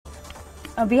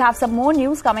We have some more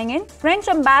news coming in. French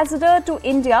ambassador to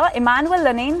India, Emmanuel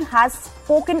Lenain, has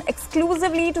spoken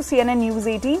exclusively to CNN News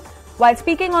 18. While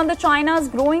speaking on the China's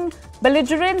growing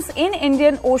belligerence in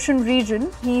Indian Ocean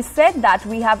region, he said that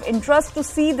we have interest to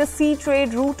see the sea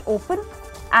trade route open.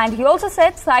 And he also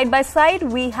said, side by side,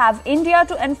 we have India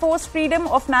to enforce freedom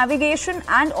of navigation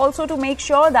and also to make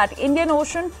sure that Indian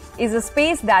Ocean is a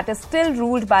space that is still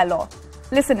ruled by law.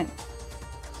 Listen in.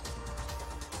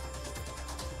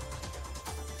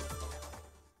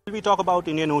 We talk about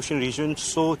Indian Ocean region,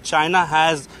 so China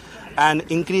has an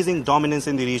increasing dominance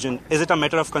in the region. Is it a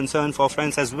matter of concern for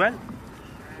France as well?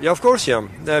 Yeah, of course, yeah.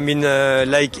 I mean,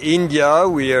 like India,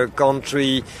 we are a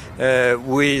country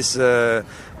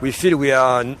we feel we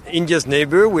are India's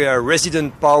neighbor. We are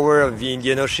resident power of the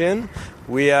Indian Ocean.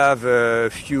 We have a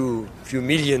few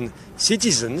million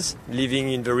citizens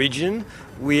living in the region.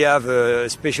 We have a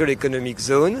special economic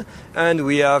zone, and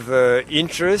we have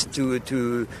interest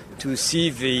to see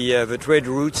the trade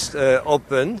routes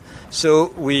open.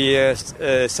 So we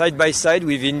side by side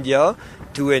with India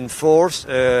to enforce,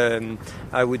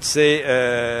 I would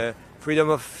say, freedom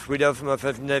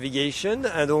of navigation,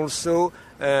 and also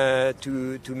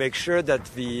to make sure that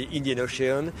the Indian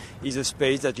Ocean is a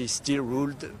space that is still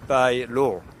ruled by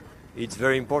law. It's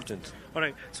very important. All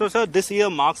right. So, sir, this year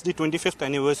marks the 25th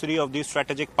anniversary of the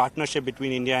strategic partnership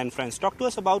between India and France. Talk to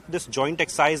us about this joint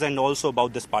exercise and also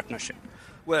about this partnership.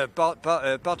 Well,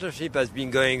 partnership has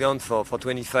been going on for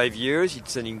 25 years.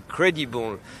 It's an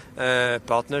incredible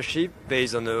partnership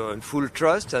based on full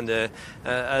trust. And as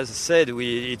I said,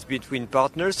 it's between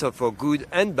partners, so for good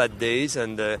and bad days.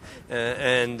 And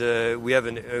we have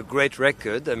a great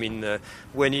record. I mean,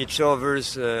 when each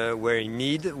others were in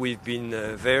need, we've been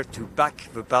there to back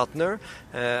the partner.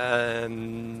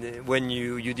 When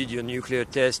you did your nuclear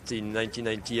test in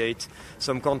 1998,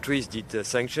 some countries did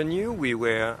sanction you. We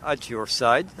were at your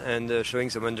side and showing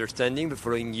some understanding. The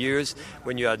following years,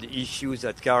 when you had issues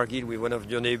at Kargil with one of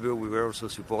your neighbors, we were also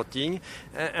supporting,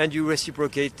 and you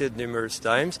reciprocated numerous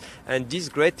times. And this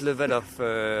great level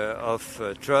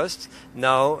of trust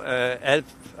now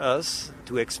helps us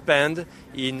to expand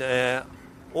in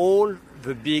all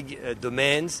the big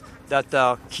domains that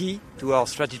are key to our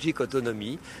strategic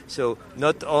autonomy. So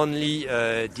not only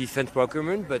defense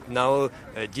procurement, but now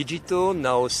digital,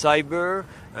 now cyber,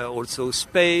 also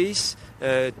space,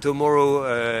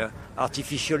 tomorrow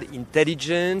artificial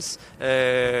intelligence,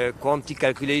 quantum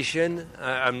calculation.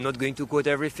 I'm not going to quote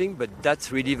everything, but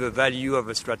that's really the value of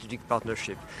a strategic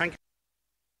partnership. Thank you.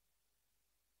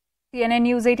 CNN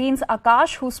News 18's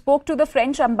Akash, who spoke to the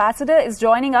French ambassador, is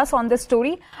joining us on this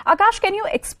story. Akash, can you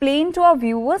explain to our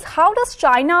viewers how does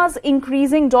China's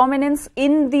increasing dominance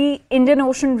in the Indian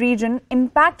Ocean region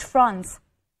impact France?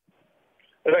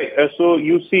 Right. So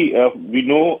you see, we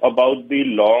know about the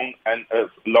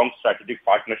long strategic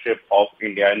partnership of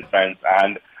India and France,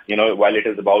 and while it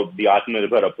is about the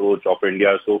Atmanirbhar approach of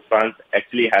India, so France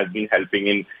actually has been helping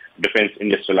in defense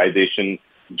industrialization,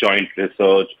 joint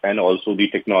research, and also the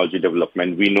technology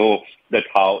development. We know that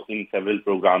how in several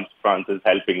programs France is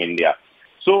helping India.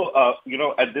 So,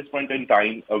 at this point in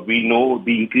time, we know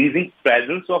the increasing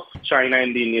presence of China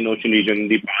in the Indian Ocean region. In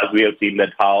the past, we have seen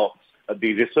that how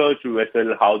the research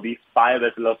vessel, how the spy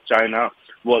vessel of China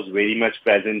was very much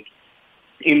present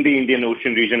in the Indian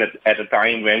Ocean region at a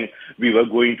time when we were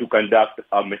going to conduct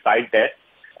a missile test.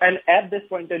 And at this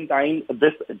point in time,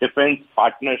 this defense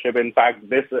partnership, in fact,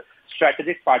 this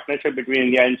strategic partnership between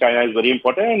India and China is very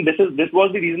important. And this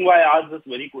was the reason why I asked this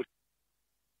very question.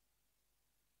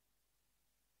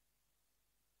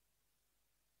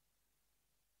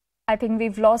 I think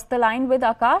we've lost the line with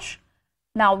Akash.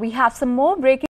 Now we have some more breaking